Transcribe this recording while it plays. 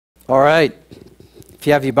All right. If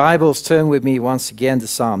you have your Bibles, turn with me once again to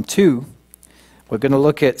Psalm 2. We're going to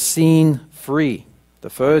look at scene 3, the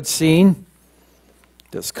third scene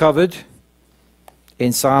that's covered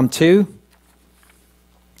in Psalm 2.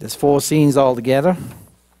 There's 4 scenes altogether.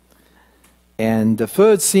 And the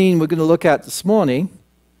third scene we're going to look at this morning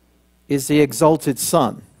is the Exalted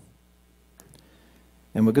Son.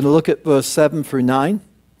 And we're going to look at verse 7 through 9.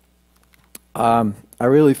 I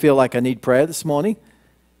really feel like I need prayer this morning,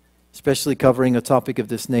 especially covering a topic of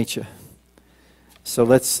this nature. So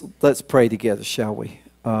let's pray together, shall we?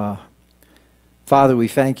 Father, we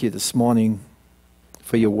thank you this morning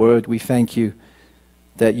for your word. We thank you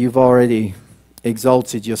that you've already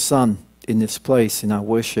exalted your Son in this place in our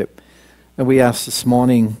worship. And we ask this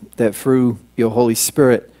morning that through your Holy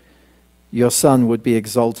Spirit, your Son would be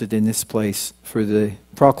exalted in this place through the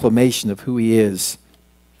proclamation of who he is.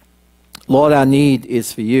 Lord, our need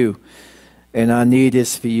is for you. And our need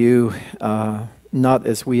is for you, not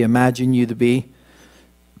as we imagine you to be,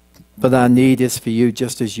 but our need is for you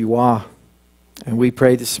just as you are. And we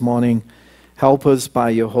pray this morning, help us by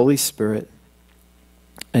your Holy Spirit.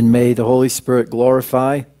 And may the Holy Spirit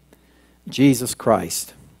glorify Jesus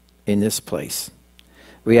Christ in this place.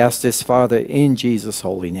 We ask this, Father, in Jesus'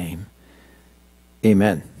 holy name.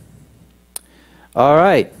 Amen. All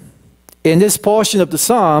right. In this portion of the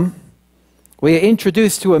psalm, we are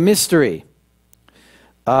introduced to a mystery.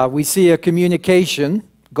 We see a communication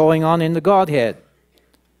going on in the Godhead,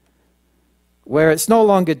 where it's no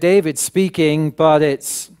longer David speaking, but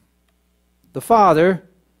it's the Father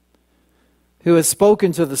who has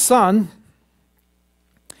spoken to the Son,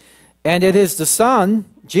 and it is the Son,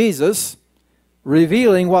 Jesus,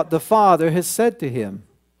 revealing what the Father has said to him.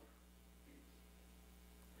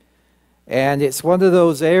 And it's one of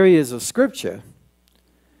those areas of Scripture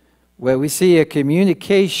where we see a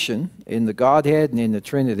communication in the Godhead and in the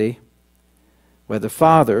Trinity, where the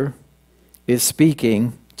Father is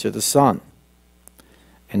speaking to the Son.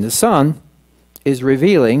 And the Son is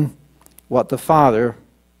revealing what the Father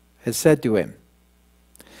has said to him.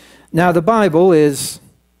 Now, the Bible is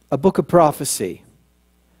a book of prophecy,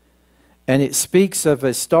 and it speaks of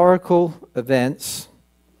historical events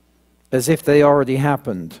as if they already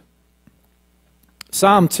happened.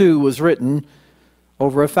 Psalm 2 was written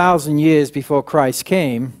over 1,000 years before Christ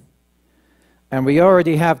came, and we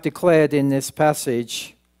already have declared in this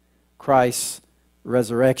passage Christ's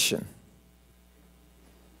resurrection.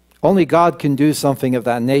 Only God can do something of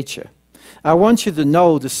that nature. I want you to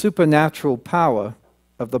know the supernatural power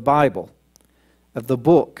of the Bible, of the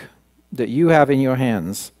book that you have in your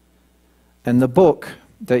hands, and the book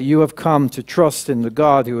that you have come to trust in the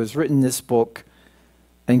God who has written this book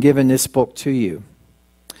and given this book to you.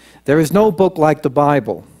 There is no book like the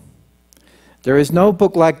Bible. There is no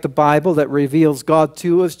book like the Bible that reveals God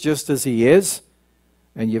to us just as he is.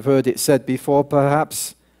 And you've heard it said before,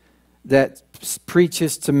 perhaps, that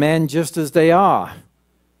preaches to men just as they are.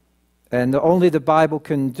 And only the Bible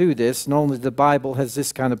can do this, and only the Bible has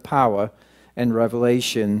this kind of power and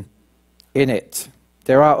revelation in it.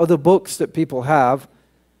 There are other books that people have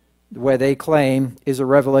where they claim is a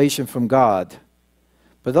revelation from God.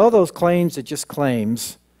 But all those claims are just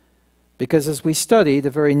claims, because as we study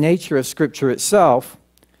the very nature of Scripture itself,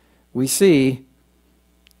 we see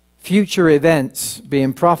future events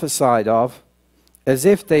being prophesied of as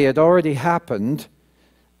if they had already happened,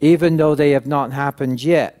 even though they have not happened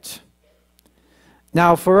yet.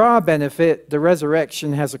 Now, for our benefit, the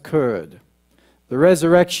resurrection has occurred. The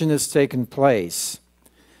resurrection has taken place.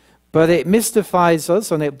 But it mystifies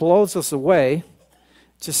us and it blows us away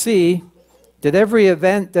to see that every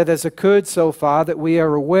event that has occurred so far that we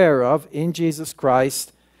are aware of in Jesus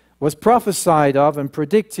Christ was prophesied of and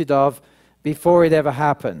predicted of before it ever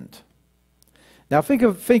happened. Now think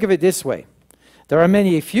of it this way. There are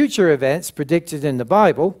many future events predicted in the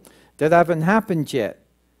Bible that haven't happened yet.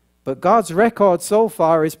 But God's record so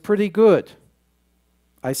far is pretty good.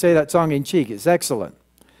 I say that tongue-in-cheek, it's excellent.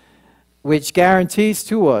 Which guarantees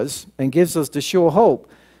to us and gives us the sure hope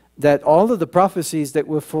that all of the prophecies that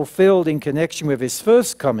were fulfilled in connection with his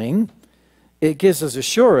first coming, it gives us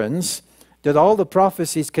assurance that all the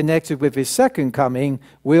prophecies connected with his second coming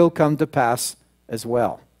will come to pass as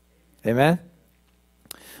well. Amen?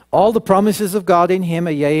 All the promises of God in him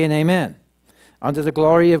are yea and amen, unto the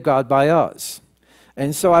glory of God by us.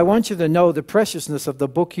 And so I want you to know the preciousness of the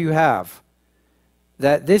book you have,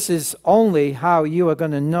 that this is only how you are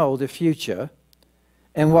going to know the future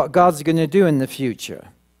and what God's going to do in the future.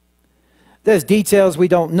 There's details we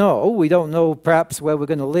don't know. We don't know perhaps where we're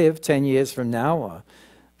going to live 10 years from now, or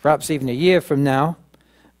perhaps even a year from now.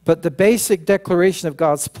 But the basic declaration of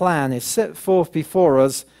God's plan is set forth before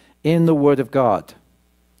us in the Word of God.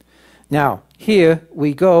 Now, here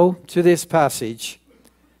we go to this passage,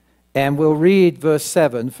 and we'll read verse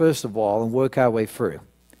 7 first of all and work our way through.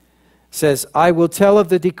 It says, I will tell of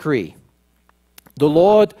the decree. The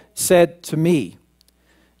Lord said to me,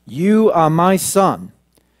 you are my son.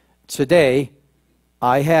 Today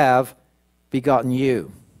I have begotten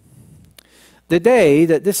you. The day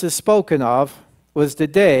that this is spoken of was the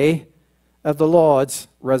day of the Lord's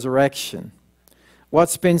resurrection.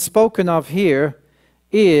 What's been spoken of here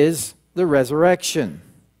is the resurrection.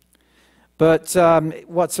 But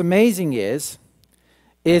what's amazing is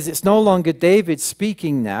it's no longer David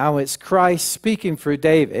speaking now, it's Christ speaking through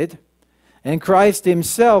David. And Christ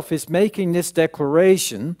himself is making this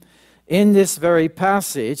declaration in this very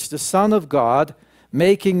passage, the Son of God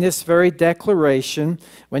making this very declaration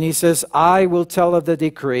when he says, I will tell of the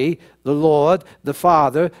decree. The Lord, the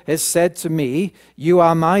Father, has said to me, you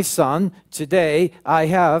are my son. Today I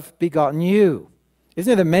have begotten you.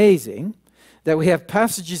 Isn't it amazing that we have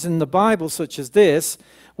passages in the Bible such as this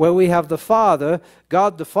where we have the Father,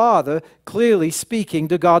 God the Father, clearly speaking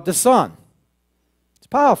to God the Son? It's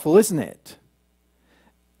powerful, isn't it?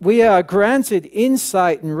 We are granted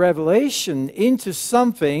insight and revelation into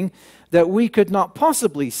something that we could not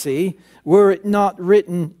possibly see were it not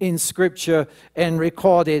written in Scripture and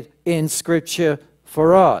recorded in Scripture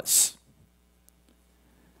for us.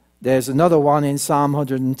 There's another one in Psalm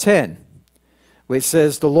 110, which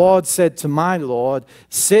says, the Lord said to my Lord,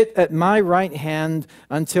 sit at my right hand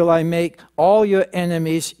until I make all your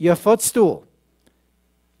enemies your footstool.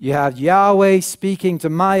 You have Yahweh speaking to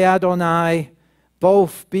my Adonai,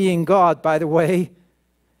 both being God, by the way.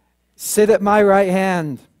 Sit at my right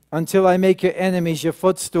hand until I make your enemies your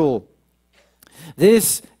footstool.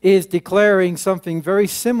 This is declaring something very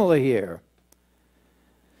similar here.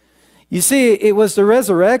 You see, it was the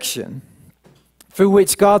resurrection through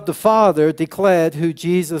which God the Father declared who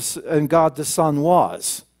Jesus and God the Son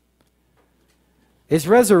was. His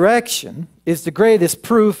resurrection is the greatest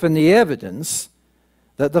proof and the evidence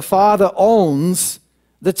that the Father owns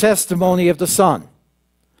the testimony of the Son.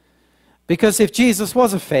 Because if Jesus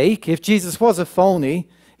was a fake, if Jesus was a phony,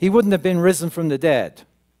 he wouldn't have been risen from the dead.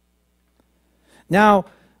 Now,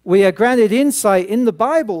 we are granted insight in the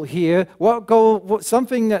Bible here,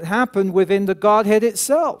 something that happened within the Godhead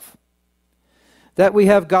itself. That we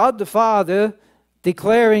have God the Father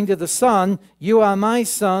declaring to the Son, you are my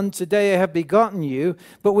Son, today I have begotten you.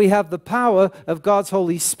 But we have the power of God's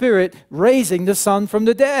Holy Spirit raising the Son from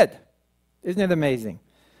the dead. Isn't it amazing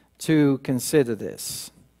to consider this?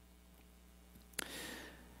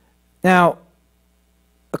 Now,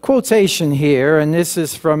 a quotation here, and this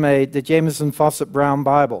is from the Jameson Fawcett Brown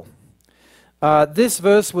Bible. This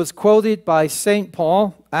verse was quoted by St.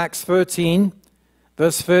 Paul, Acts 13,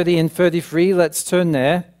 verse 30 and 33. Let's turn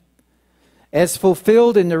there. As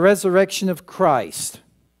fulfilled in the resurrection of Christ.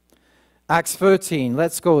 Acts 13,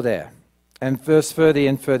 let's go there. And verse 30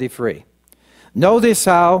 and 33. Notice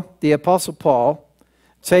how the Apostle Paul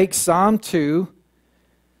takes Psalm 2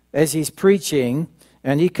 as he's preaching,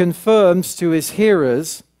 and he confirms to his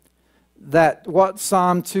hearers that what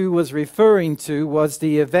Psalm 2 was referring to was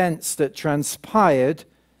the events that transpired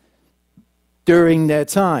during their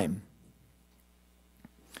time.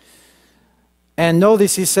 And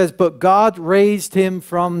notice he says, but God raised him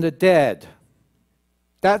from the dead.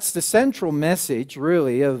 That's the central message,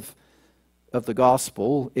 really, of the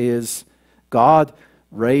gospel, is God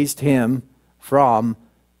raised him from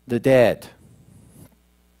the dead.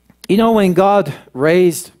 You know, when God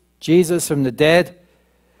raised Jesus from the dead,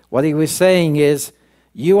 what he was saying is,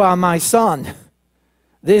 you are my son.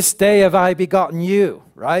 This day have I begotten you,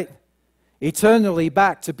 right? Eternally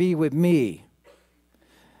back to be with me.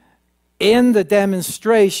 In the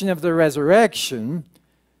demonstration of the resurrection,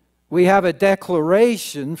 we have a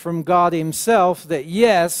declaration from God himself that,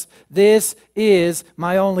 yes, this is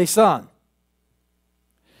my only son.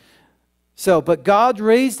 So, but God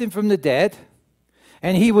raised him from the dead,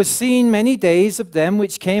 and he was seen many days of them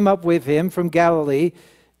which came up with him from Galilee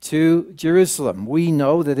to Jerusalem. We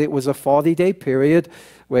know that it was a 40-day period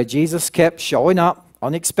where Jesus kept showing up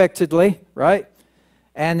unexpectedly, right?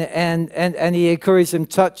 And he encouraged them,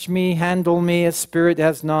 touch me, handle me, a spirit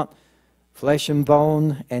has not flesh and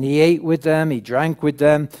bone. And he ate with them, he drank with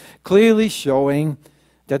them, clearly showing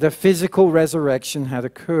that a physical resurrection had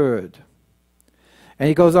occurred. And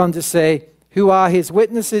he goes on to say, who are his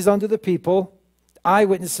witnesses unto the people,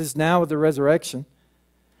 eyewitnesses now of the resurrection.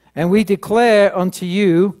 And we declare unto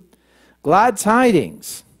you glad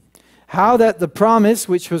tidings, how that the promise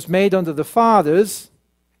which was made unto the fathers,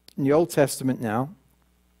 in the Old Testament now,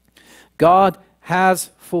 God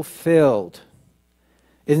has fulfilled.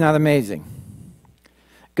 Isn't that amazing?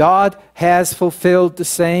 God has fulfilled the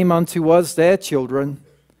same unto us, their children.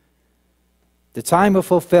 The time of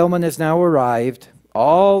fulfillment has now arrived.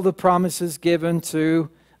 All the promises given to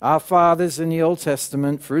our fathers in the Old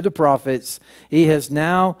Testament through the prophets, he has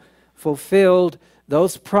now fulfilled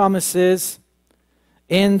those promises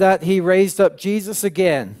in that he raised up Jesus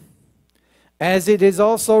again. As it is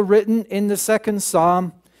also written in the second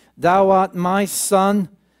Psalm, thou art my son,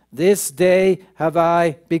 this day have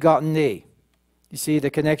I begotten thee. You see the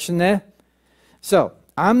connection there? So,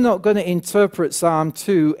 I'm not going to interpret Psalm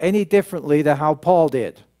 2 any differently than how Paul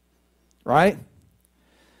did. Right?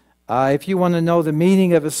 If you want to know the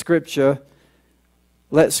meaning of a scripture,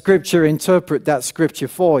 let Scripture interpret that scripture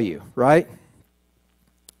for you. Right?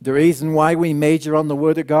 The reason why we major on the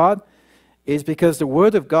Word of God is because the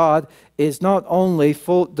Word of God is not only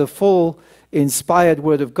the full inspired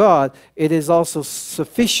Word of God, it is also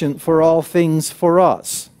sufficient for all things for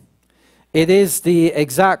us. It is the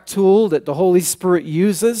exact tool that the Holy Spirit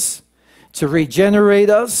uses to regenerate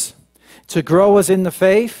us, to grow us in the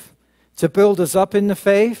faith, to build us up in the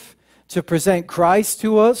faith, to present Christ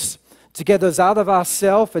to us, to get us out of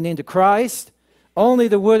ourselves and into Christ. Only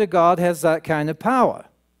the Word of God has that kind of power.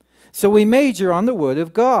 So we major on the Word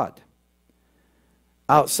of God.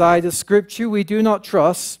 Outside of Scripture we do not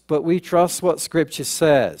trust, but we trust what Scripture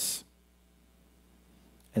says.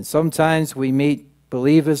 And sometimes we meet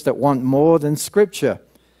believers that want more than Scripture.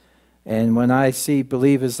 And when I see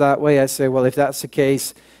believers that way, I say, well, if that's the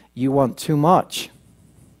case, you want too much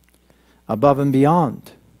above and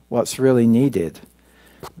beyond what's really needed.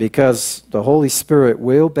 Because the Holy Spirit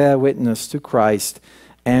will bear witness to Christ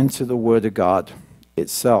and to the Word of God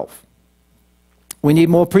itself. We need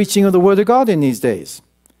more preaching of the Word of God in these days,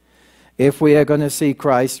 if we are going to see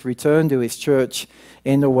Christ return to His church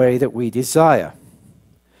in the way that we desire.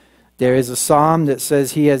 There is a psalm that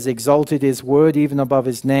says He has exalted His word even above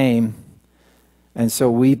His name, and so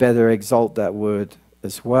we better exalt that word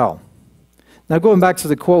as well. Now going back to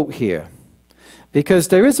the quote here, because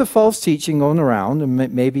there is a false teaching going around, and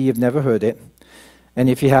maybe you've never heard it, and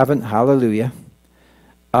if you haven't, hallelujah.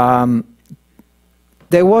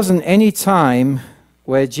 There wasn't any time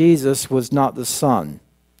where Jesus was not the Son.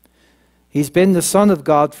 He's been the Son of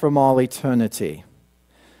God from all eternity.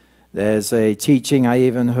 There's a teaching I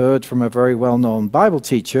even heard from a very well-known Bible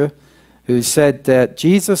teacher who said that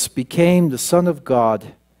Jesus became the Son of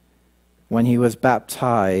God when He was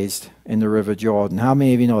baptized in the River Jordan. How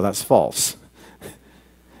many of you know that's false?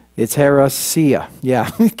 It's heresia.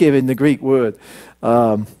 Yeah, given the Greek word.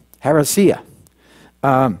 Heresia.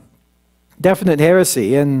 Definite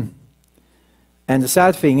heresy. And the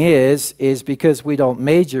sad thing is because we don't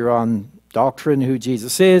major on doctrine, who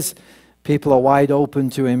Jesus is, people are wide open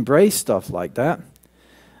to embrace stuff like that.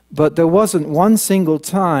 But there wasn't one single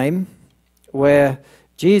time where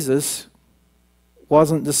Jesus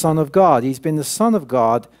wasn't the Son of God. He's been the Son of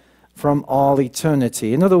God from all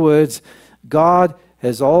eternity. In other words, God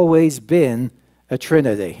has always been a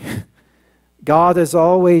Trinity. God has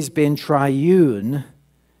always been triune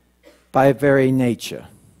by very nature.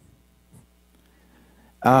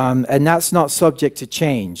 And that's not subject to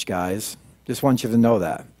change, guys. Just want you to know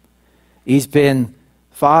that. He's been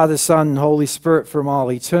Father, Son, and Holy Spirit from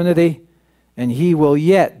all eternity, and He will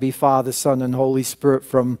yet be Father, Son, and Holy Spirit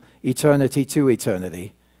from eternity to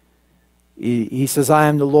eternity. He says, I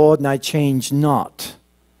am the Lord, and I change not.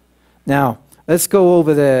 Now, let's go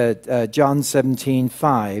over to John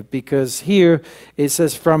 17:5, because here it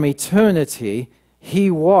says, from eternity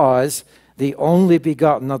He was the only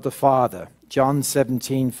begotten of the Father. John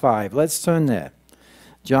 17:5. Let's turn there.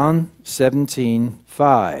 John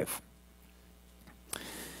 17:5.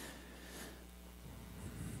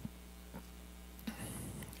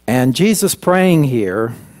 And Jesus praying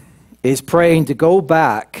here is praying to go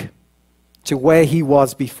back to where He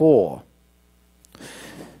was before.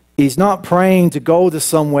 He's not praying to go to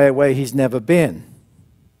somewhere where He's never been.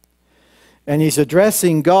 And He's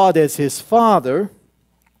addressing God as His Father,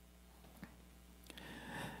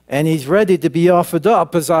 and He's ready to be offered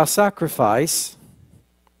up as our sacrifice.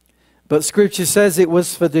 But Scripture says it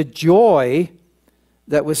was for the joy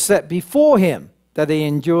that was set before Him that He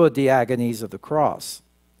endured the agonies of the cross.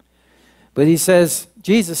 But He says,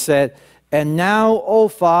 Jesus said, and now, O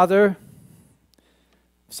Father,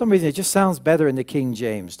 for some reason it just sounds better in the King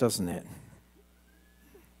James, doesn't it?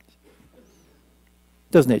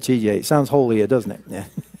 Doesn't it, TJ? It sounds holier, doesn't it?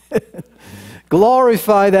 Yeah.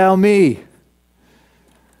 Glorify Thou me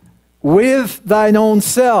with Thine own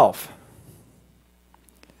self,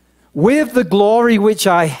 with the glory which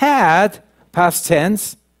I had, past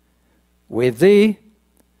tense, with Thee,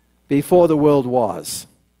 before the world was.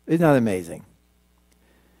 Isn't that amazing?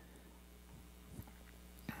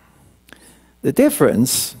 The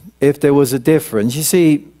difference, if there was a difference, you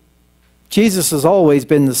see, Jesus has always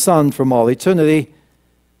been the Son from all eternity,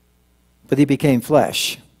 but he became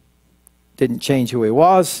flesh. Didn't change who he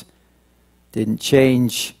was, didn't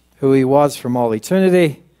change who he was from all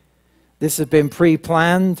eternity. This has been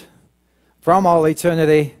pre-planned from all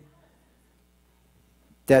eternity,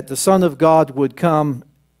 that the Son of God would come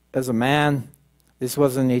as a man. This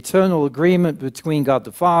was an eternal agreement between God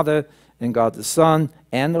the Father and God the Son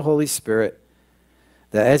and the Holy Spirit,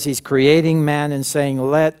 that as he's creating man and saying,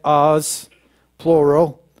 let us,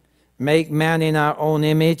 plural, make man in our own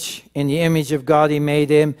image, in the image of God he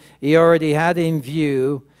made him, he already had in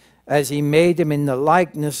view, as he made him in the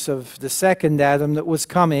likeness of the second Adam that was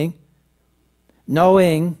coming,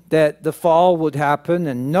 knowing that the fall would happen,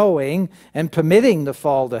 and knowing and permitting the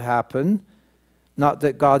fall to happen. Not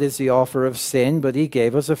that God is the author of sin, but he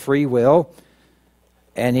gave us a free will.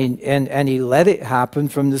 And he let it happen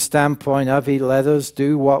from the standpoint of he let us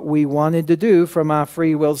do what we wanted to do from our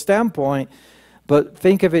free will standpoint. But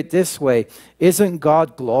think of it this way. Isn't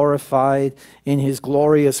God glorified in his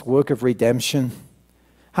glorious work of redemption?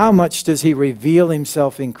 How much does he reveal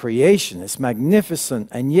himself in creation? It's magnificent.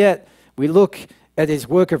 And yet we look at his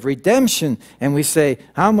work of redemption and we say,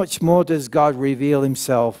 how much more does God reveal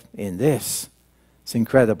himself in this? It's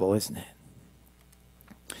incredible, isn't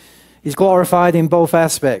it? He's glorified in both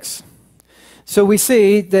aspects. So we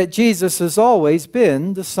see that Jesus has always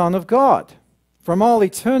been the Son of God from all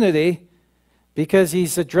eternity, because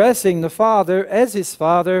he's addressing the Father as his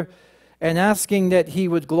Father and asking that he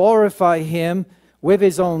would glorify him with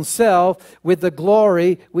his own self, with the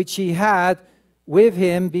glory which he had with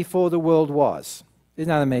him before the world was. Isn't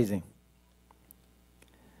that amazing?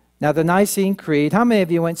 Now the Nicene Creed, how many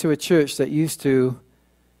of you went to a church that used to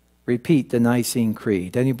repeat the Nicene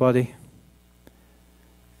Creed? Anybody?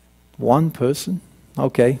 One person?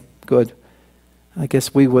 Okay, good. I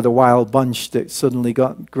guess we were the wild bunch that suddenly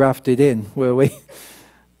got grafted in, were we?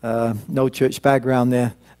 No church background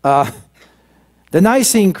there. The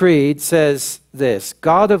Nicene Creed says this: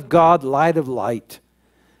 God of God, light of light.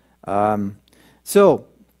 So,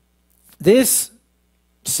 this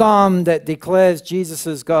psalm that declares Jesus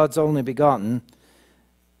as God's only begotten,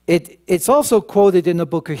 it's also quoted in the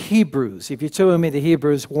book of Hebrews. If you turn me to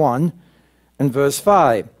Hebrews 1 and verse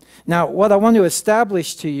 5. Now, what I want to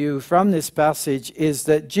establish to you from this passage is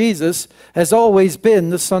that Jesus has always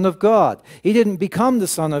been the Son of God. He didn't become the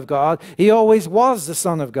Son of God. He always was the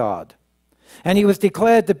Son of God. And he was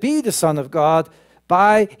declared to be the Son of God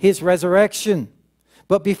by his resurrection.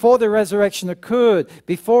 But before the resurrection occurred,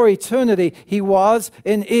 before eternity, he was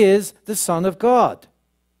and is the Son of God.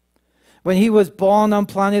 When he was born on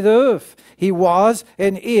planet Earth, he was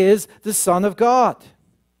and is the Son of God.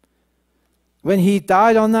 When he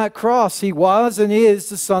died on that cross, he was and is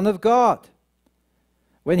the Son of God.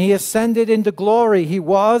 When he ascended into glory, he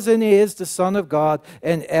was and is the Son of God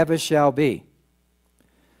and ever shall be.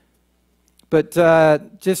 But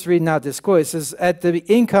just reading out this quote, it says, at the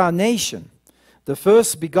incarnation, the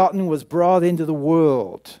first begotten was brought into the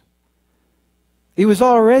world. He was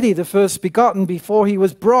already the first begotten before he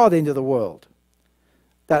was brought into the world.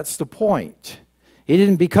 That's the point. He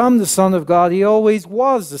didn't become the Son of God. He always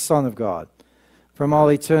was the Son of God from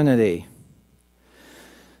all eternity.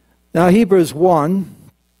 Now Hebrews 1,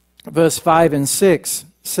 verse 5 and 6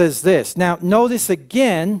 says this. Now notice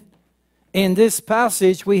again, in this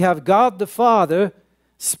passage we have God the Father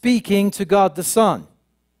speaking to God the Son.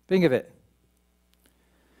 Think of it.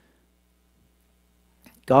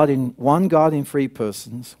 One God in three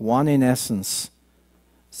persons, one in essence.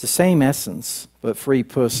 It's the same essence, but three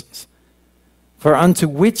persons. For unto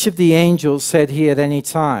which of the angels said he at any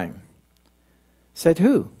time? Said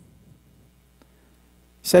who?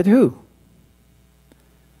 Said who?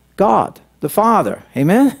 God, the Father.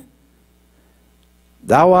 Amen?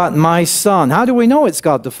 Thou art my Son. How do we know it's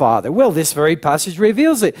God the Father? Well, this very passage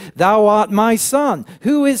reveals it. Thou art my Son.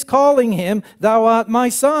 Who is calling him, thou art my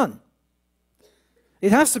Son?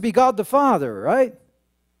 It has to be God the Father, right?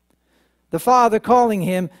 The Father calling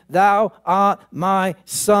him, thou art my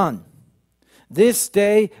Son. This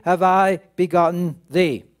day have I begotten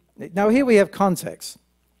thee. Now here we have context.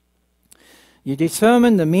 You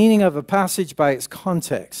determine the meaning of a passage by its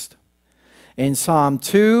context. In Psalm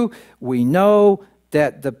 2, we know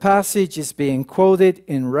that the passage is being quoted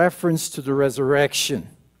in reference to the resurrection.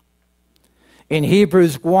 In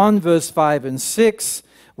Hebrews 1, verse 5 and 6,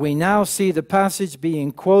 we now see the passage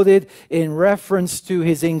being quoted in reference to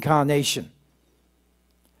his incarnation.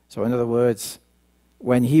 So in other words,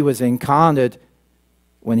 when he was incarnated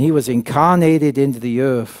into the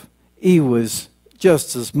earth, He was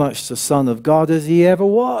just as much the Son of God as he ever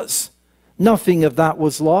was. Nothing of that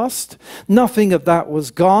was lost. Nothing of that was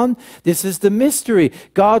gone. This is the mystery.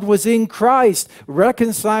 God was in Christ,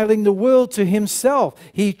 reconciling the world to himself.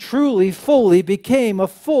 He truly, fully became a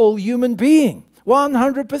full human being.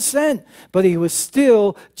 100%. But he was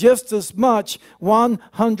still just as much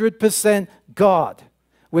 100% God.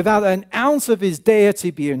 Without an ounce of his deity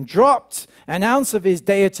being dropped, an ounce of his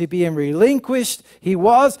deity being relinquished, he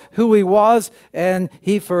was who he was, and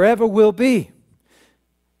he forever will be.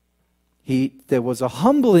 There was a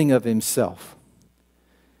humbling of himself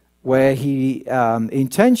where he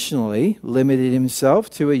intentionally limited himself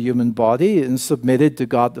to a human body and submitted to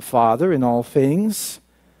God the Father in all things.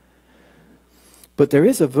 But there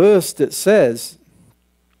is a verse that says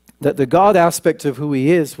that the God aspect of who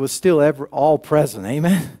he is was still all present.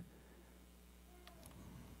 Amen?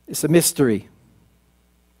 It's a mystery,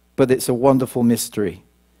 but it's a wonderful mystery.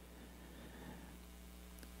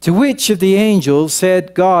 To which of the angels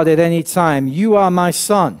said God at any time, "You are my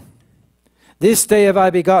son. This day have I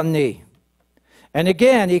begotten thee." And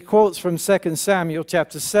again, he quotes from 2 Samuel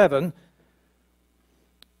chapter 7,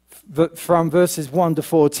 from verses 1 to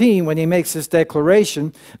 14, when he makes this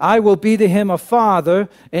declaration, "I will be to him a father,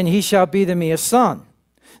 and he shall be to me a son."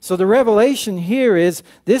 So the revelation here is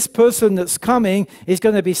this person that's coming is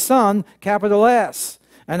going to be Son, capital S.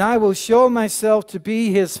 And I will show myself to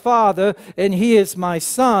be his father, and he is my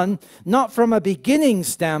son, not from a beginning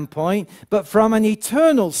standpoint, but from an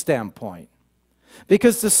eternal standpoint.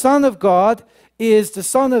 Because the Son of God is the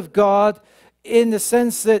Son of God in the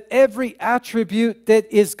sense that every attribute that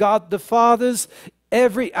is God the Father's,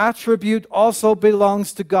 every attribute also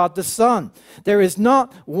belongs to God the Son. There is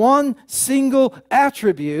not one single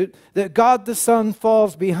attribute that God the Son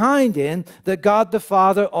falls behind in that God the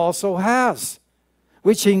Father also has,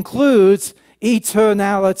 which includes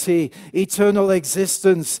eternality, eternal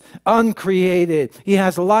existence, uncreated. He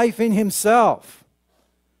has life in himself.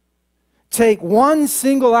 Take one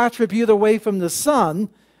single attribute away from the Son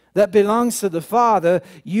that belongs to the Father,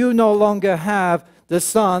 you no longer have the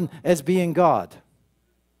Son as being God.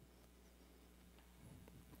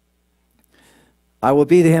 I will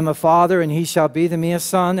be to him a father, and he shall be to me a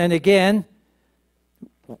son. And again,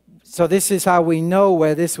 so this is how we know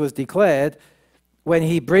where this was declared. When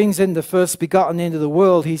he brings in the first begotten into the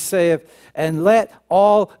world, he saith, "And let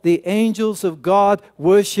all the angels of God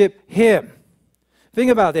worship him."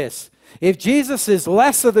 Think about this. If Jesus is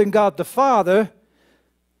lesser than God the Father,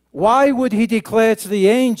 why would he declare to the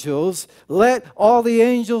angels, "Let all the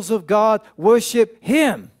angels of God worship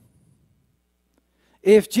him"?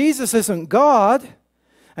 If Jesus isn't God,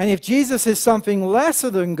 and if Jesus is something lesser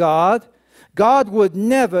than God, God would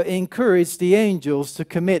never encourage the angels to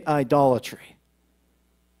commit idolatry.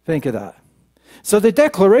 Think of that. So the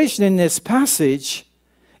declaration in this passage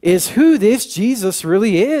is who this Jesus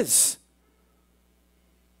really is.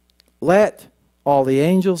 Let all the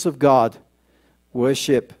angels of God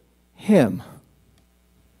worship him.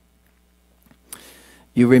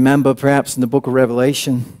 You remember perhaps in the book of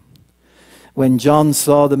Revelation, when John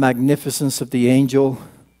saw the magnificence of the angel,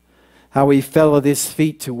 how he fell at his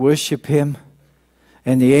feet to worship him,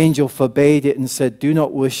 and the angel forbade it and said, "Do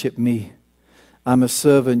not worship me. I'm a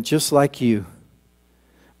servant just like you.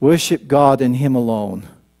 Worship God and him alone."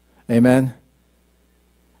 Amen?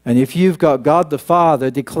 And if you've got God the Father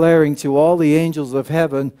declaring to all the angels of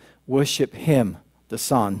heaven, worship him, the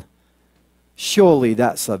Son, surely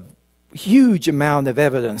that's a huge amount of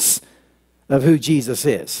evidence of who Jesus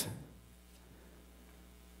is.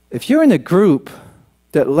 If you're in a group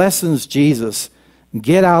that lessens Jesus,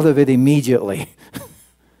 get out of it immediately.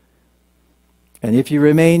 And if you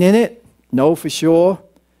remain in it, know for sure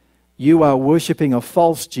you are worshiping a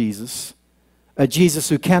false Jesus, a Jesus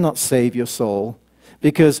who cannot save your soul,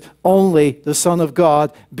 because only the Son of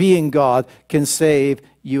God, being God, can save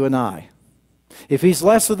you and I. If he's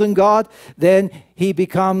lesser than God, then he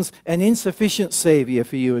becomes an insufficient Savior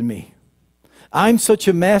for you and me. I'm such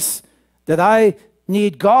a mess that I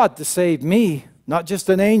need God to save me, not just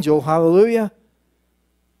an angel. Hallelujah.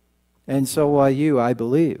 And so are you, I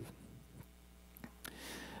believe.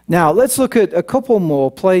 Now, let's look at a couple more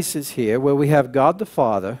places here where we have God the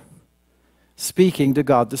Father speaking to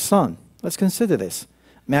God the Son. Let's consider this.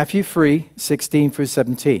 Matthew 3, 16 through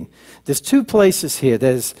 17. There's two places here.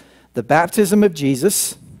 There's the baptism of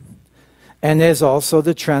Jesus, and there's also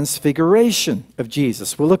the transfiguration of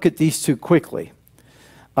Jesus. We'll look at these two quickly.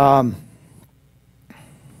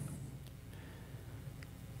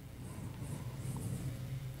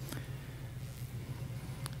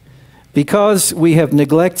 Because we have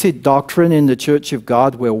neglected doctrine in the church of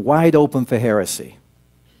God, we're wide open for heresy.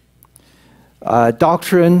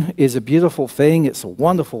 Doctrine is a beautiful thing. It's a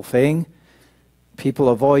wonderful thing. People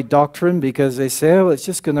avoid doctrine because they say, oh, it's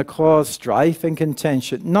just going to cause strife and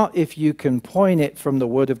contention. Not if you can point it from the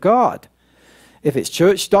Word of God. If it's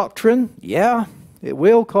church doctrine, yeah, it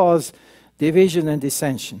will cause division and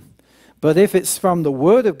dissension. But if it's from the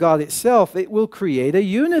Word of God itself, it will create a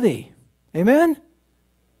unity. Amen?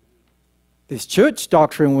 This church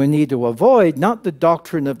doctrine we need to avoid, not the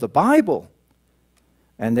doctrine of the Bible.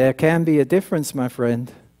 And there can be a difference, my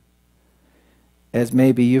friend, as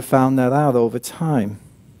maybe you found that out over time.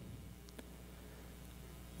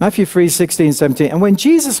 Matthew 3:16-17. And when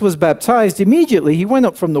Jesus was baptized, immediately he went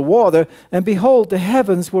up from the water, and behold, the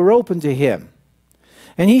heavens were opened to him.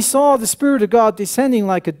 And he saw the Spirit of God descending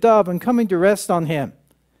like a dove and coming to rest on him.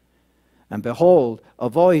 And behold, a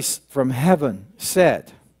voice from heaven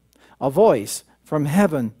said,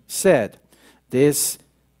 this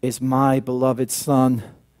is my beloved Son,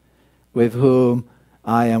 with whom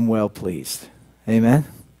I am well pleased. Amen.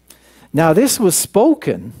 Now this was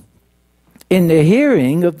spoken in the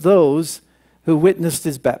hearing of those who witnessed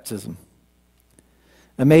his baptism.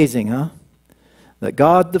 Amazing, huh? That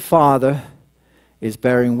God the Father is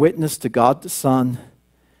bearing witness to God the Son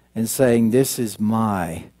and saying, this is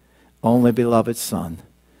my only beloved Son,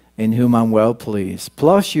 in whom I'm well pleased.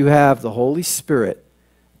 Plus you have the Holy Spirit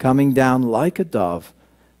coming down like a dove,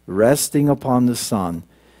 resting upon the Son.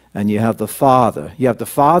 And you have the Father. You have the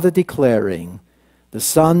Father declaring, the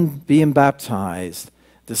Son being baptized,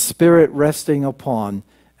 the Spirit resting upon,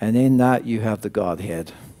 and in that you have the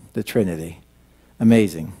Godhead, the Trinity.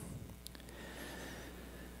 Amazing.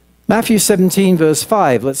 Matthew 17, verse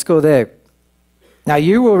 5. Let's go there. Now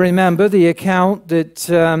you will remember the account that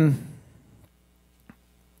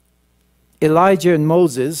Elijah and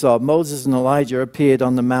Moses, or Moses and Elijah, appeared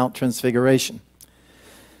on the Mount Transfiguration.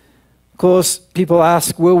 Of course, people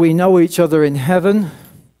ask, will we know each other in heaven?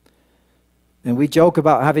 And we joke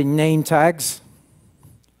about having name tags.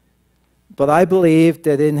 But I believe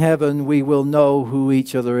that in heaven we will know who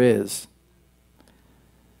each other is.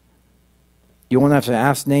 You won't have to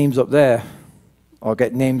ask names up there or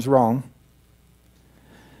get names wrong.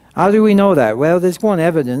 How do we know that? Well, there's one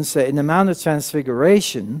evidence that in the Mount of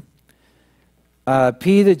Transfiguration,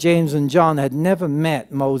 Peter, James, and John had never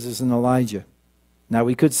met Moses and Elijah. Now,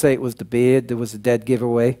 we could say it was the beard. There was a dead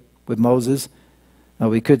giveaway with Moses. Now,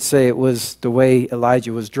 we could say it was the way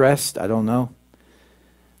Elijah was dressed. I don't know.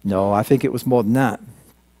 No, I think it was more than that.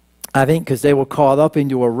 I think because they were caught up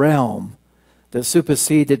into a realm that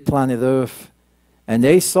superseded planet Earth. And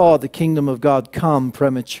they saw the kingdom of God come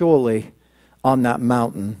prematurely on that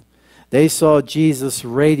mountain. They saw Jesus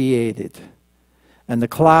radiated. And the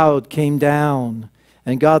cloud came down.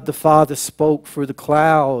 And God the Father spoke through the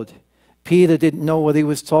cloud. Peter didn't know what he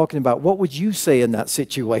was talking about. What would you say in that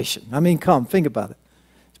situation? I mean, come, think about it.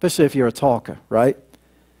 Especially if you're a talker, right?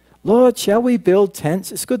 Lord, shall we build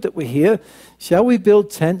tents? It's good that we're here. Shall we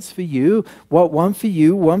build tents for you? What, one for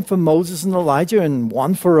you, one for Moses and Elijah, and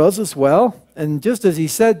one for us as well? And just as he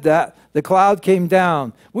said that, the cloud came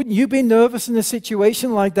down. Wouldn't you be nervous in a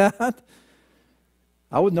situation like that?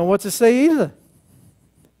 I wouldn't know what to say either.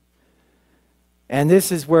 And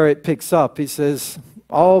this is where it picks up. He says,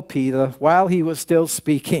 oh, Peter, while he was still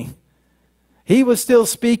speaking, he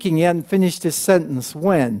hadn't finished his sentence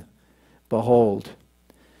when, behold,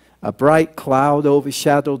 a bright cloud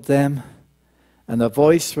overshadowed them, and a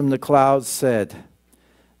voice from the cloud said,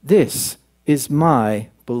 this is my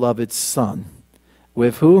beloved Son,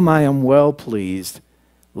 with whom I am well pleased.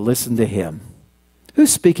 Listen to him.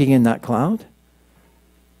 Who's speaking in that cloud?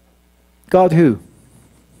 God who?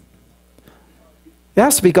 It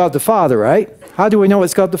has to be God the Father, right? How do we know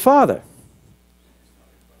it's God the Father?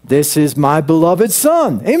 This is my beloved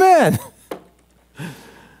Son. Amen.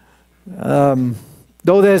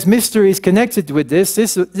 Though there's mysteries connected with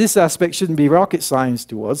this aspect shouldn't be rocket science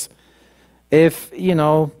to us. If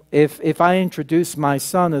I introduce my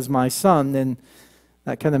son as my son, then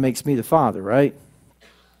that kind of makes me the father, right?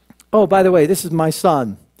 Oh, by the way, this is my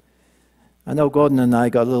son. I know Gordon and I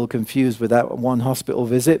got a little confused with that one hospital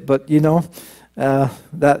visit, but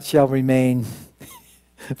that shall remain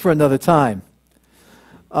for another time.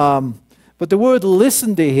 But the word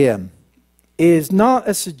listen to him is not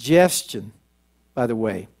a suggestion, by the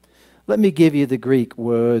way. Let me give you the Greek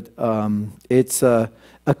word. It's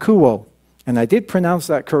akouo. And I did pronounce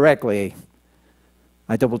that correctly.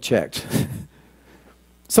 I double-checked.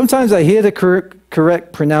 Sometimes I hear the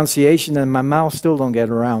correct pronunciation and my mouth still don't get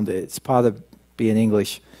around it. It's part of being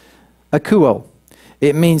English. Akouo.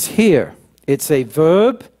 It means here. It's a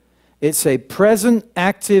verb. It's a present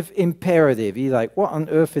active imperative. You're like, what on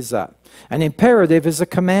earth is that? An imperative is a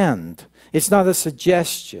command. It's not a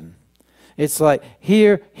suggestion. It's like,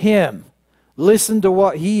 hear him. Listen to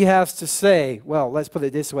what he has to say. Well, let's put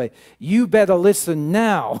it this way. You better listen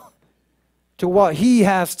now to what he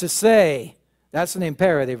has to say. That's an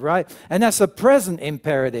imperative, right? And that's a present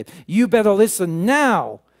imperative. You better listen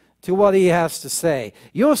now to what he has to say.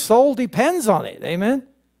 Your soul depends on it. Amen?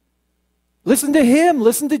 Listen to him.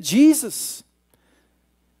 Listen to Jesus.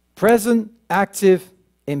 Present, active,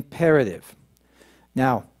 imperative.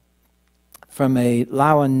 Now, from a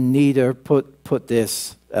Louw-Nida, put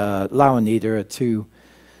this, Louw-Nida are two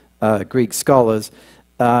Greek scholars.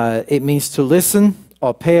 It means to listen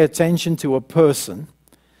or pay attention to a person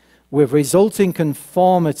with resulting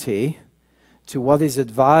conformity to what is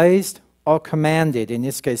advised or commanded, in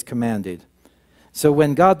this case commanded. So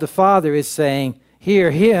when God the Father is saying,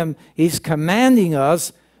 hear him, he's commanding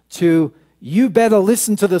us to, you better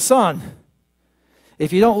listen to the Son.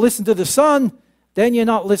 If you don't listen to the Son, then you're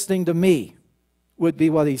not listening to me, would be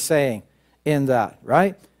what he's saying in that,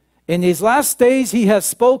 right? In these last days, he has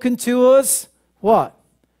spoken to us, what?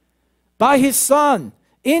 By his Son,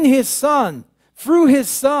 in his Son, through his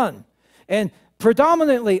Son. And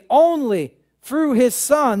predominantly only through his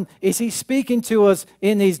Son is he speaking to us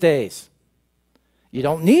in these days. You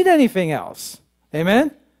don't need anything else.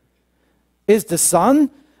 Amen? Is the Son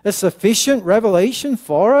a sufficient revelation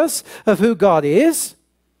for us of who God is?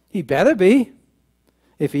 He better be.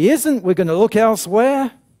 If he isn't, we're going to look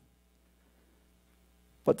elsewhere.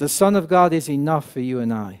 But the Son of God is enough for you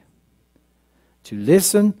and I. To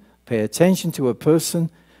listen, pay attention to a person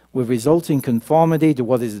with resulting conformity to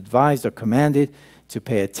what is advised or commanded, to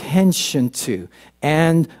pay attention to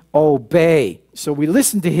and obey. So we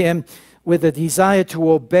listen to him with a desire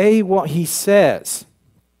to obey what he says.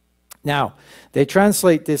 Now, they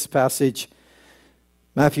translate this passage,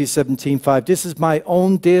 Matthew 17:5. This is my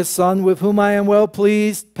own dear Son with whom I am well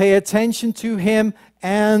pleased. Pay attention to him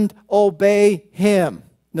and obey him.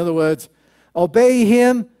 In other words, obey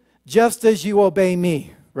him just as you obey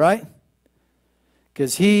me, right?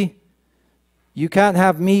 Because you can't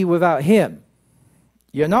have me without him.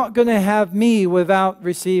 You're not going to have me without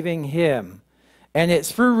receiving him. And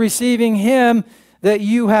it's through receiving him that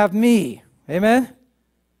you have me. Amen?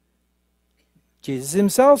 Jesus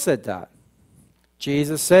himself said that.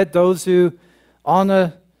 Jesus said, those who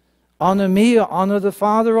honor me honor the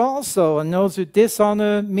Father also. And those who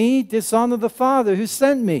dishonor me dishonor the Father who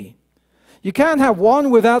sent me. You can't have one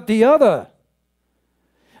without the other.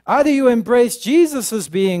 Either you embrace Jesus as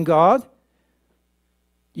being God.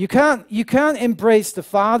 You can't embrace the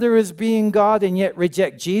Father as being God and yet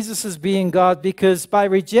reject Jesus as being God, because by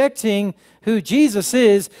rejecting who Jesus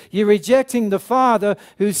is, you're rejecting the Father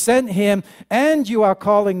who sent him, and you are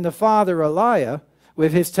calling the Father a liar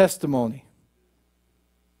with his testimony.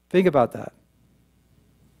 Think about that.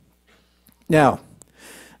 Now,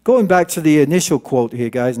 going back to the initial quote here,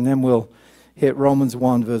 guys, and then we'll hit Romans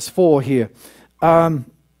 1 verse 4 here.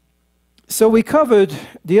 So we covered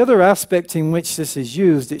the other aspect in which this is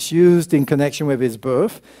used. It's used in connection with his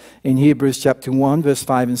birth in Hebrews chapter 1, verse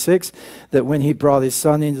 5 and 6, that when he brought his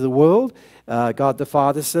Son into the world, God the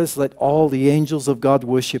Father says, let all the angels of God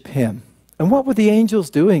worship him. And what were the angels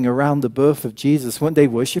doing around the birth of Jesus? Weren't they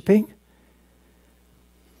worshiping?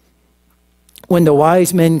 When the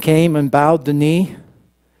wise men came and bowed the knee,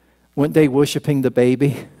 weren't they worshiping the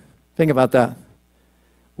baby? Think about that.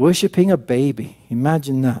 Worshiping a baby.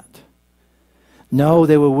 Imagine that. No,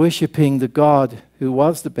 they were worshiping the God who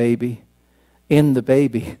was the baby in the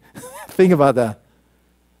baby. Think about that.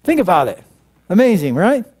 Think about it. Amazing,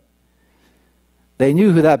 right? They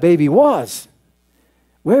knew who that baby was.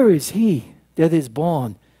 Where is he that is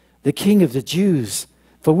born, the King of the Jews?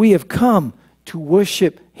 For we have come to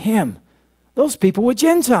worship him. Those people were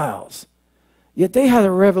Gentiles. Yet they had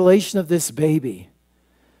a revelation of this baby,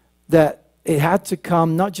 that it had to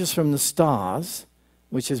come not just from the stars,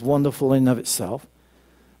 which is wonderful in and of itself,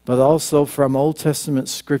 but also from Old Testament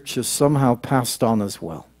scriptures somehow passed on as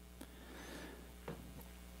well.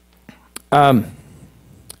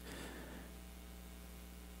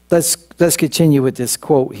 Let's continue with this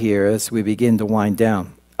quote here as we begin to wind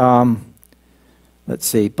down. Let's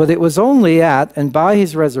see. But it was only at and by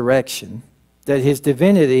his resurrection that his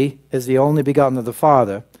divinity, as the only begotten of the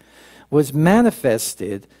Father, was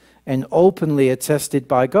manifested and openly attested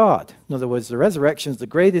by God. In other words, the resurrection is the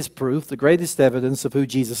greatest proof, the greatest evidence of who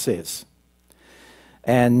Jesus is.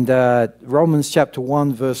 And Romans chapter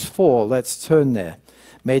 1, verse 4, let's turn there.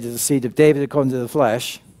 Made of the seed of David according to the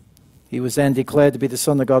flesh. He was then declared to be the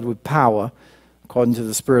Son of God with power, according to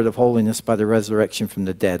the Spirit of holiness by the resurrection from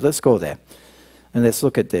the dead. Let's go there. And let's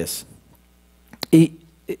look at this.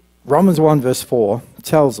 Romans 1, verse 4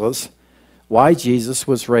 tells us why Jesus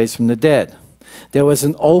was raised from the dead. There was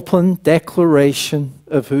an open declaration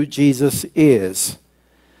of who Jesus is.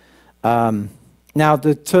 Now,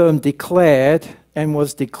 the term declared and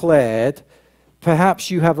was declared,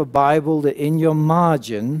 perhaps you have a Bible that in your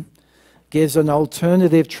margin gives an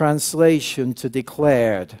alternative translation to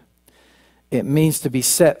declared. It means to be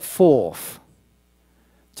set forth.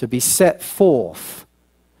 To be set forth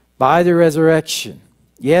by the resurrection.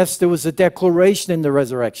 Yes, there was a declaration in the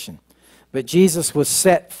resurrection, but Jesus was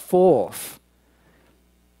set forth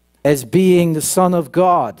as being the Son of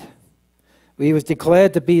God. He was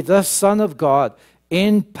declared to be the Son of God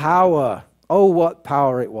in power. Oh, what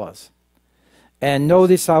power it was. And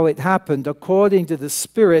notice how it happened according to the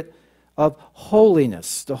Spirit of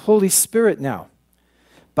holiness. The Holy Spirit now.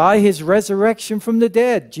 By his resurrection from the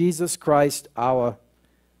dead, Jesus Christ our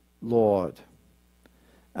Lord.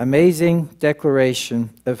 Amazing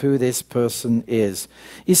declaration of who this person is.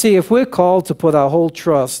 You see, if we're called to put our whole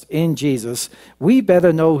trust in Jesus, we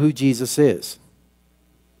better know who Jesus is.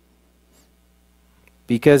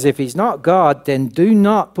 Because if he's not God, then do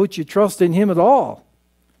not put your trust in him at all.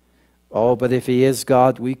 Oh, but if he is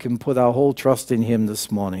God, we can put our whole trust in him this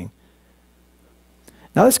morning.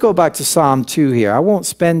 Now let's go back to Psalm 2 here. I won't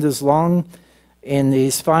spend as long in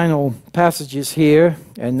these final passages here,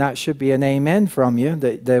 and that should be an amen from you,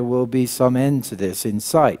 that there will be some end to this in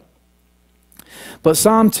sight. But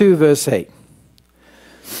Psalm 2 verse 8.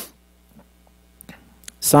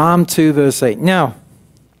 Psalm 2 verse 8. Now,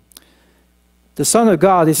 the Son of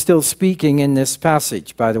God is still speaking in this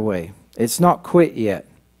passage, by the way. It's not quit yet.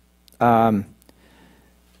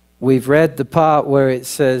 We've read the part where it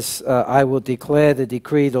says, I will declare the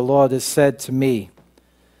decree the Lord has said to me.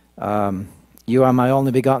 You are my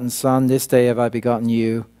only begotten Son, this day have I begotten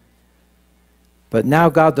you. But now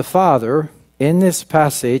God the Father, in this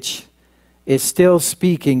passage, is still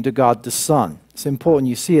speaking to God the Son. It's important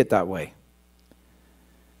you see it that way.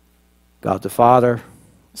 God the Father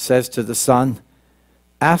says to the Son,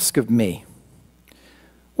 ask of me.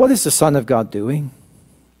 What is the Son of God doing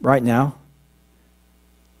right now?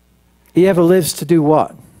 He ever lives to do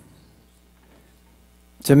what?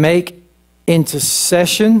 To make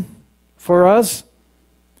intercession for us.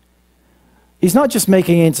 He's not just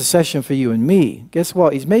making intercession for you and me. Guess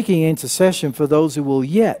what? He's making intercession for those who will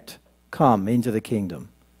yet come into the kingdom.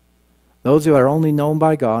 Those who are only known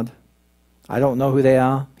by God. I don't know who they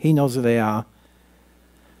are. He knows who they are.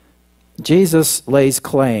 Jesus lays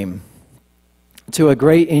claim to a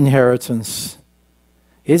great inheritance.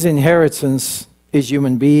 His inheritance is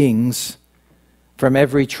human beings from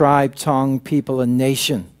every tribe, tongue, people, and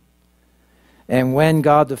nation. And when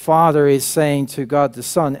God the Father is saying to God the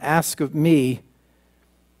Son, ask of me,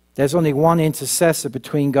 there's only one intercessor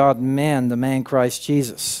between God and man, the man Christ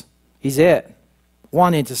Jesus. He's it.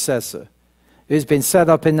 One intercessor who's been set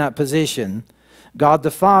up in that position. God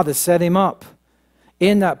the Father set him up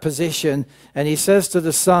in that position, and he says to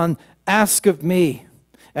the Son, ask of me,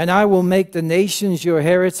 and I will make the nations your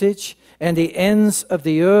heritage, and the ends of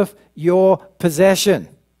the earth your possession.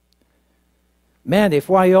 Man, if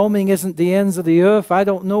Wyoming isn't the ends of the earth, I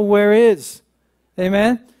don't know where is.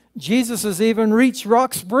 Amen? Jesus has even reached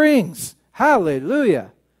Rock Springs.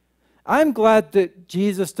 Hallelujah. I'm glad that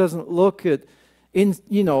Jesus doesn't look at,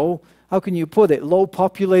 how can you put it, low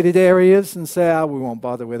populated areas and say, we won't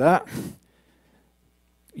bother with that.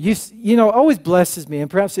 It always blesses me,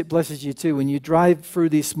 and perhaps it blesses you too, when you drive through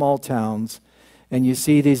these small towns and you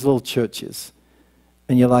see these little churches.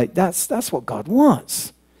 And you're like, that's what God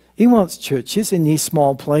wants. He wants churches in these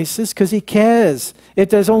small places because he cares. If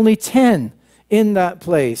there's only 10 in that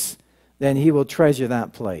place, then he will treasure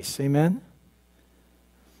that place. Amen?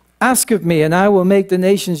 Ask of me, and I will make the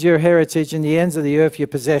nations your heritage and the ends of the earth your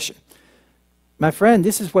possession. My friend,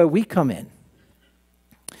 this is where we come in.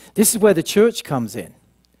 This is where the church comes in.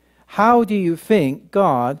 How do you think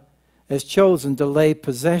God has chosen to lay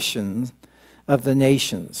possession of the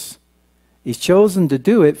nations? He's chosen to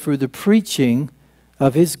do it through the preaching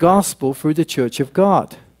of his gospel through the church of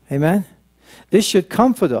God. Amen? This should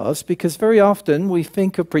comfort us because very often we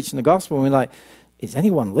think of preaching the gospel and we're like, is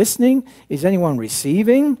anyone listening? Is anyone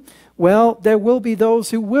receiving? Well, there will be those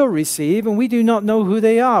who will receive, and we do not know who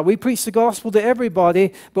they are. We preach the gospel to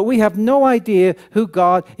everybody, but we have no idea who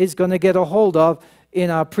God is going to get a hold of in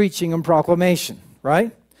our preaching and proclamation,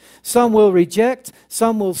 right? Some will reject,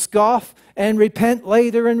 some will scoff, and repent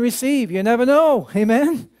later and receive. You never know.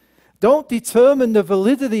 Amen? Don't determine the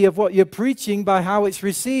validity of what you're preaching by how it's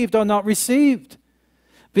received or not received.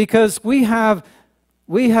 Because we have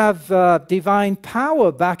divine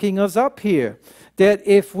power backing us up here. that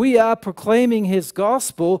if we are proclaiming his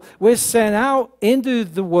gospel, we're sent out into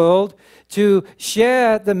the world to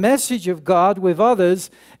share the message of God with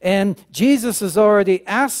others. And Jesus has already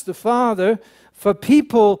asked the Father for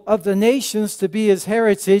people of the nations to be his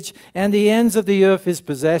heritage and the ends of the earth his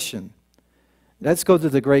possession. Let's go to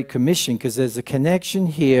the Great Commission, because there's a connection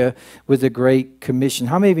here with the Great Commission.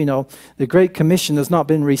 How many of you know the Great Commission has not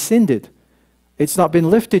been rescinded? It's not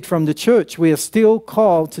been lifted from the church. We are still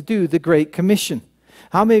called to do the Great Commission.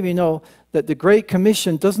 How many of you know that the Great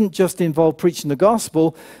Commission doesn't just involve preaching the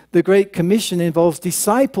gospel? The Great Commission involves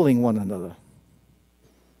discipling one another.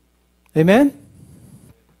 Amen?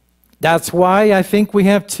 That's why I think we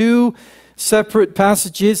have two separate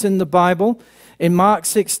passages in the Bible. In Mark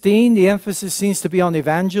 16, the emphasis seems to be on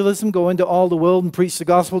evangelism, go into all the world and preach the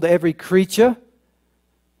gospel to every creature.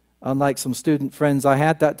 Unlike some student friends I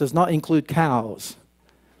had, that does not include cows.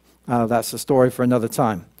 That's a story for another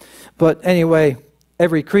time. But anyway,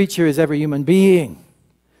 every creature is every human being.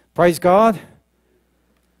 Praise God.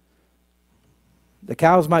 The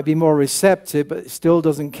cows might be more receptive, but it still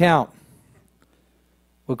doesn't count.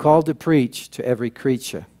 We're called to preach to every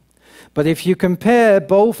creature. But if you compare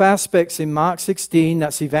both aspects in Mark 16,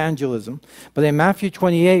 that's evangelism. But in Matthew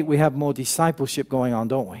 28, we have more discipleship going on,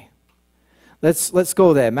 don't we? Let's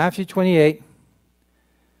go there. Matthew 28.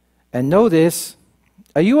 And notice,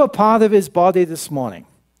 are you a part of his body this morning?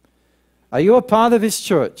 Are you a part of his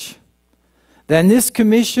church? Then this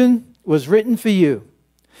commission was written for you.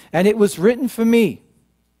 And it was written for me.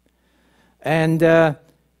 And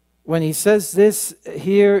when he says this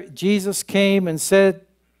here, Jesus came and said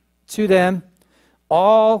to them,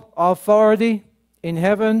 all authority in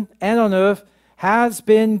heaven and on earth has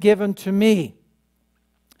been given to me.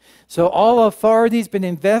 So all authority has been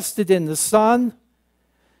invested in the Son,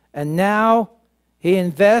 and now he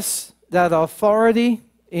invests that authority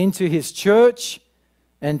into his church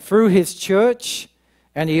and through his church,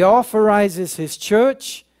 and he authorizes his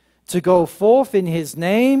church to go forth in his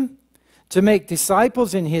name, to make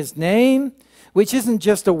disciples in his name, which isn't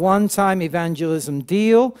just a one-time evangelism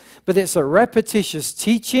deal, but it's a repetitious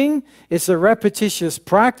teaching, it's a repetitious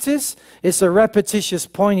practice, it's a repetitious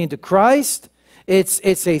pointing to Christ.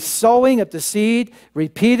 It's a sowing of the seed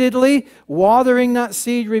repeatedly, watering that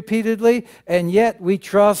seed repeatedly, and yet we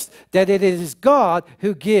trust that it is God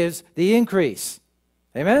who gives the increase.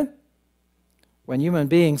 Amen? When human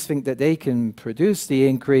beings think that they can produce the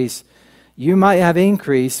increase, you might have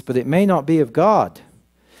increase, but it may not be of God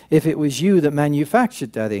if it was you that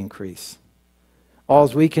manufactured that increase. All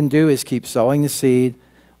we can do is keep sowing the seed,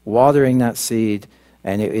 watering that seed,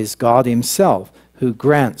 and it is God himself who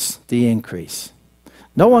grants the increase.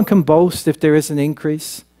 No one can boast if there is an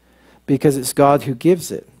increase, because it's God who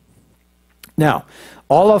gives it. Now,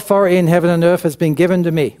 all authority in heaven and earth has been given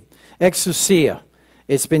to me. Exousia.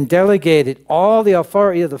 It's been delegated. All the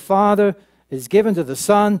authority of the Father is given to the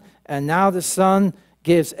Son, and now the Son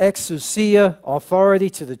gives exousia, authority,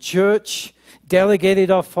 to the church,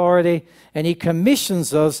 delegated authority, and he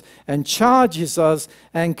commissions us and charges us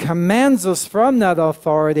and commands us from that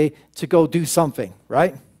authority to go do something,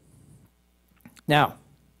 right? Now,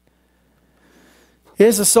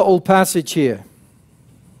 here's a subtle passage here.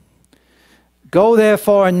 Go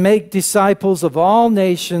therefore and make disciples of all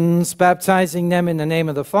nations, baptizing them in the name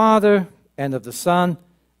of the Father and of the Son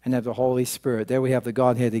and of the Holy Spirit. There we have the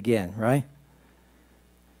Godhead again, right?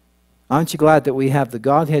 Aren't you glad that we have the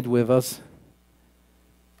Godhead with us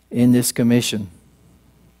in this commission?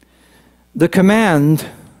 The command,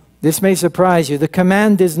 this may surprise you, the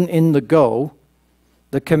command isn't in the go,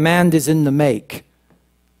 the command is in the make.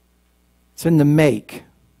 It's in the make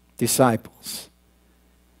disciples.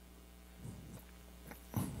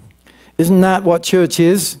 Isn't that what church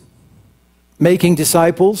is? Making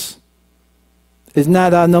disciples? Isn't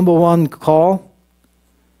that our number one call?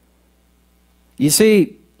 You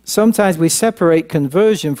see, sometimes we separate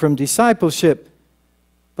conversion from discipleship,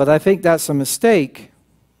 but I think that's a mistake,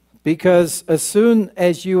 because as soon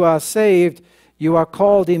as you are saved, you are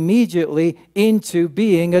called immediately into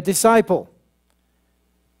being a disciple.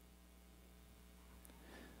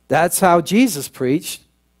 That's how Jesus preached.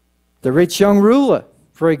 The rich young ruler,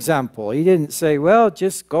 for example. He didn't say, well,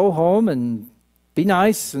 just go home and be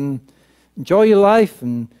nice and enjoy your life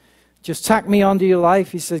and just tack me onto your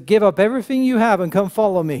life. He said, give up everything you have and come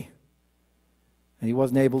follow me. And he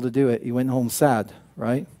wasn't able to do it. He went home sad,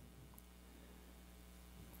 right?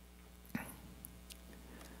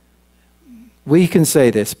 We can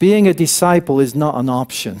say this. Being a disciple is not an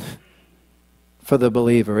option for the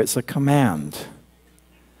believer. It's a command.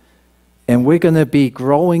 And we're going to be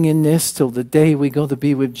growing in this till the day we go to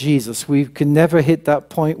be with Jesus. We can never hit that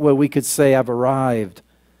point where we could say, I've arrived.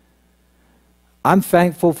 I'm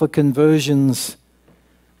thankful for conversions,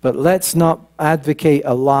 but let's not advocate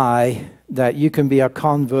a lie that you can be a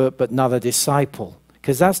convert but not a disciple,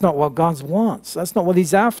 because that's not what God wants. That's not what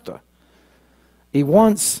he's after. He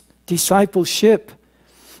wants discipleship,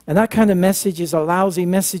 and that kind of message is a lousy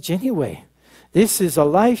message anyway. This is a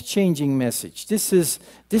life-changing message. This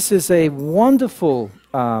is a wonderful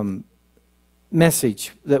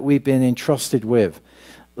message that we've been entrusted with.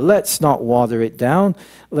 Let's not water it down.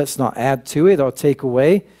 Let's not add to it or take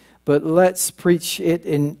away, but let's preach it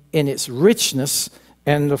in its richness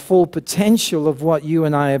and the full potential of what you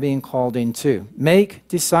and I are being called into. Make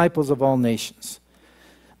disciples of all nations,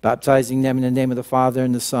 baptizing them in the name of the Father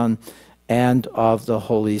and the Son and of the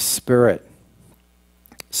Holy Spirit.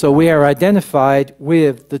 So we are identified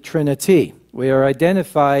with the Trinity. We are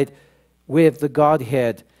identified with the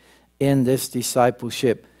Godhead in this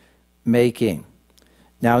discipleship making.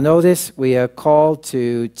 Now notice we are called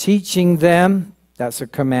to teaching them. That's a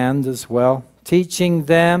command as well. Teaching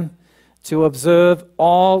them to observe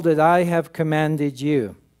all that I have commanded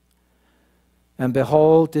you. And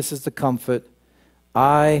behold, this is the comfort.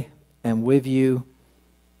 I am with you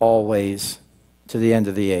always to the end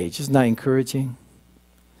of the age. Isn't that encouraging?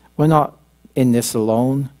 We're not in this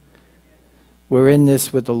alone. We're in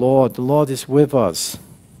this with the Lord. The Lord is with us.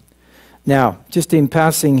 Now, just in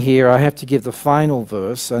passing here, I have to give the final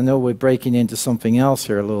verse. I know we're breaking into something else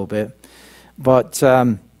here a little bit. But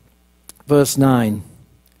verse 9.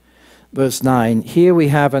 Verse 9. Here we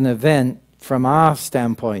have an event from our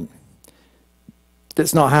standpoint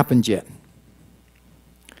that's not happened yet.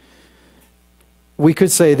 We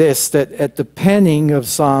could say this, that at the penning of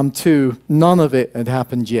Psalm 2, none of it had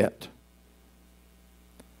happened yet.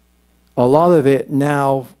 A lot of it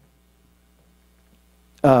now,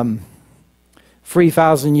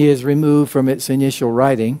 3,000 years removed from its initial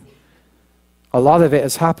writing, a lot of it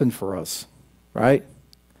has happened for us, right?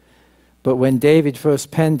 But when David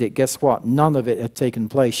first penned it, guess what? None of it had taken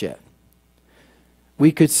place yet.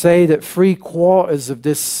 We could say that 3/4 of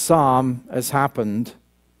this psalm has happened.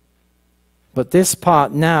 But this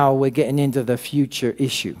part now, we're getting into the future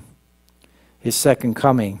issue. His second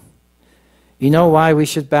coming. You know why we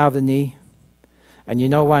should bow the knee? And you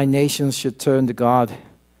know why nations should turn to God?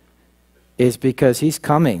 Is because he's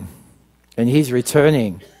coming. And he's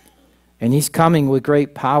returning. And he's coming with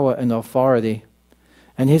great power and authority.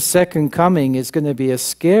 And his second coming is going to be a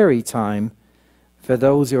scary time for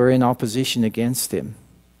those who are in opposition against him.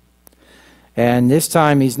 And this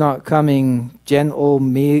time he's not coming gentle,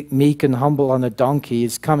 meek and humble on a donkey.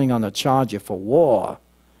 He's coming on a charger for war.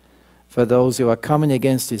 For those who are coming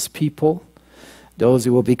against his people. Those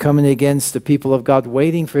who will be coming against the people of God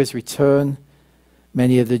waiting for his return.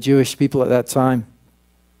 Many of the Jewish people at that time.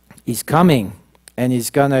 He's coming. And he's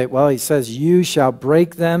going to, well, he says, you shall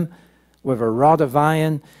break them with a rod of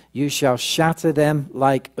iron. You shall shatter them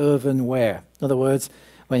like earthenware. In other words,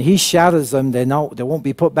 when he shatters them, they won't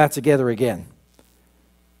be put back together again.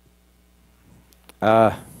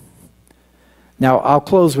 Now, I'll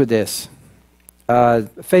close with this.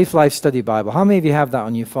 Faith Life Study Bible. How many of you have that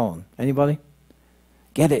on your phone? Anybody?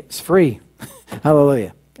 Get it. It's free.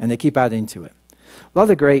 Hallelujah. And they keep adding to it. A lot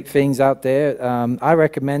of great things out there. I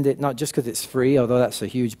recommend it, not just because it's free, although that's a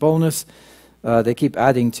huge bonus. They keep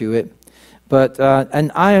adding to it. But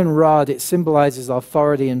an iron rod, it symbolizes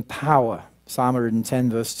authority and power. Psalm 110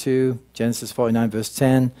 verse 2, Genesis 49 verse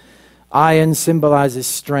 10. Iron symbolizes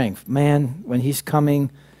strength. Man, when he's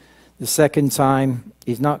coming the second time,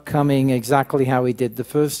 he's not coming exactly how he did the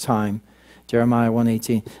first time. Jeremiah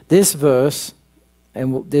 1:18. This verse,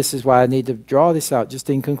 and this is why I need to draw this out just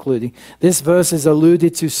in concluding, this verse is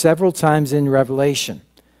alluded to several times in Revelation.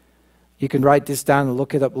 You can write this down and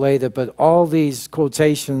look it up later, but all these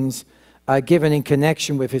quotations are given in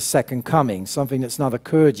connection with his second coming, something that's not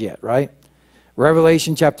occurred yet, right?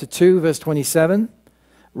 Revelation chapter 2, verse 27,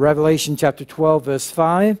 Revelation chapter 12, verse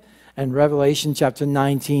 5, and Revelation chapter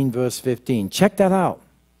 19, verse 15. Check that out.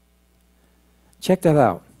 Check that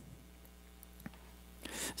out.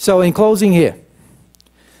 So in closing here,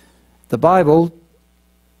 the Bible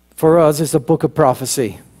for us is a book of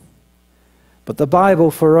prophecy. But the Bible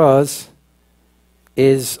for us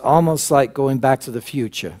is almost like going back to the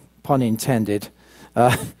future, pun intended.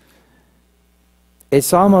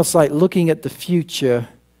 It's almost like looking at the future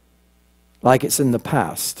like it's in the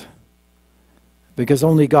past. Because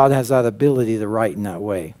only God has that ability to write in that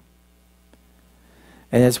way.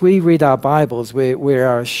 And as we read our Bibles, we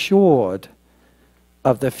are assured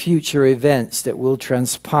of the future events that will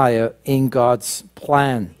transpire in God's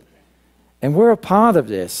plan, And we're a part of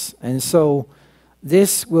this. And so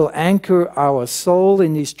this will anchor our soul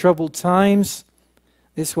in these troubled times.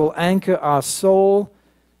 This will anchor our soul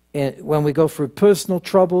when we go through personal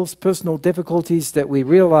troubles, personal difficulties, that we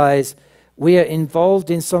realize we are involved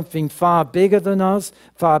in something far bigger than us,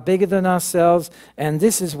 far bigger than ourselves. And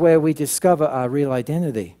this is where we discover our real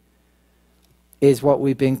identity, is what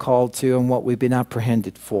we've been called to and what we've been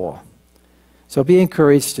apprehended for. So be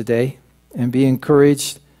encouraged today, and be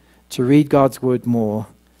encouraged to read God's word more.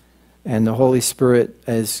 And the Holy Spirit,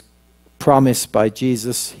 as promised by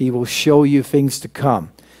Jesus, he will show you things to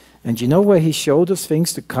come. And you know where he showed us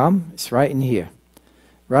things to come? It's right in here,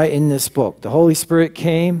 right in this book. The Holy Spirit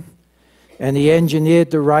came and he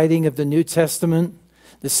engineered the writing of the New Testament,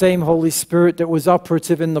 the same Holy Spirit that was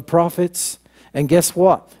operative in the prophets. And guess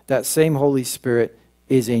what? That same Holy Spirit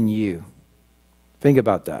is in you. Think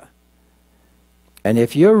about that. And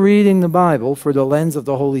if you're reading the Bible through the lens of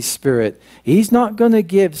the Holy Spirit, he's not going to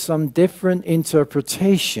give some different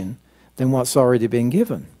interpretation than what's already been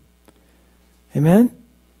given. Amen?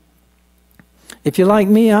 If you're like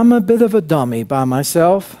me, I'm a bit of a dummy by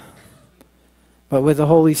myself. But with the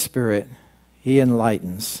Holy Spirit, he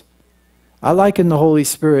enlightens. I liken the Holy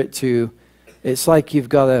Spirit to, it's like you've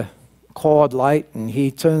got a cord light and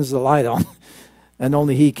he turns the light on. And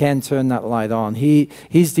only he can turn that light on.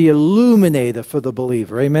 He's the illuminator for the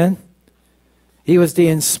believer. Amen? He was the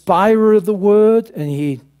inspirer of the word, and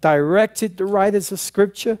he directed the writers of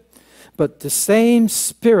Scripture. But the same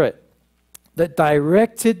Spirit that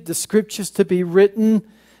directed the Scriptures to be written,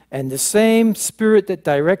 and the same Spirit that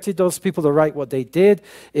directed those people to write what they did,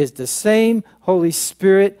 is the same Holy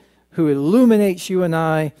Spirit who illuminates you and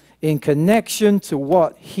I in connection to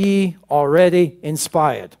what he already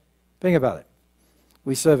inspired. Think about it.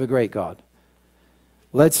 We serve a great God.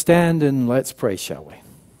 Let's stand and let's pray, shall we?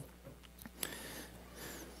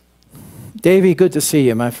 Davey, good to see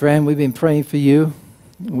you, my friend. We've been praying for you.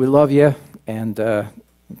 We love you, and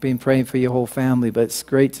we've been praying for your whole family, but it's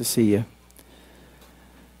great to see you.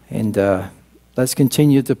 And let's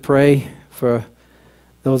continue to pray for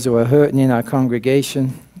those who are hurting in our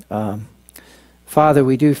congregation. Father,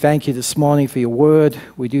 we do thank you this morning for your word.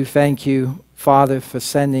 We do thank you, Father, for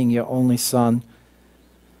sending your only Son.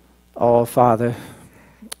 Oh, Father,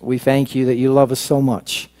 we thank you that you love us so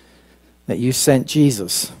much, that you sent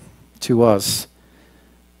Jesus to us.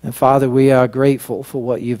 And Father, we are grateful for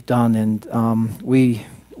what you've done, and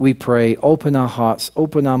we pray, open our hearts,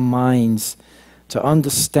 open our minds to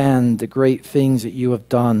understand the great things that you have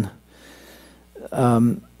done.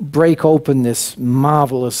 Break open this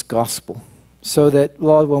marvelous gospel, so that,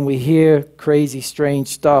 Lord, when we hear crazy, strange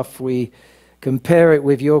stuff, we compare it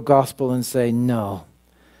with your gospel and say, no,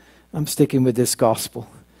 I'm sticking with this gospel,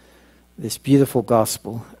 this beautiful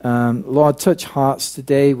gospel. Lord, touch hearts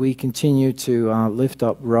today. We continue to lift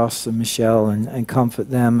up Ross and Michelle and comfort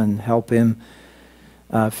them and help him.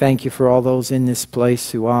 Thank you for all those in this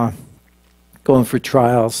place who are going through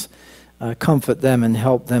trials. Comfort them and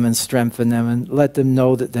help them and strengthen them, and let them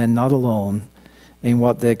know that they're not alone in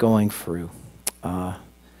what they're going through.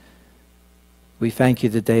 We thank you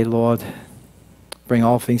today, Lord. Bring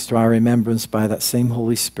all things to our remembrance by that same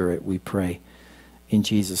Holy Spirit, we pray. In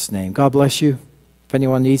Jesus' name. God bless you. If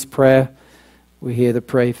anyone needs prayer, we're here to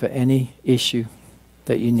pray for any issue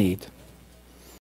that you need.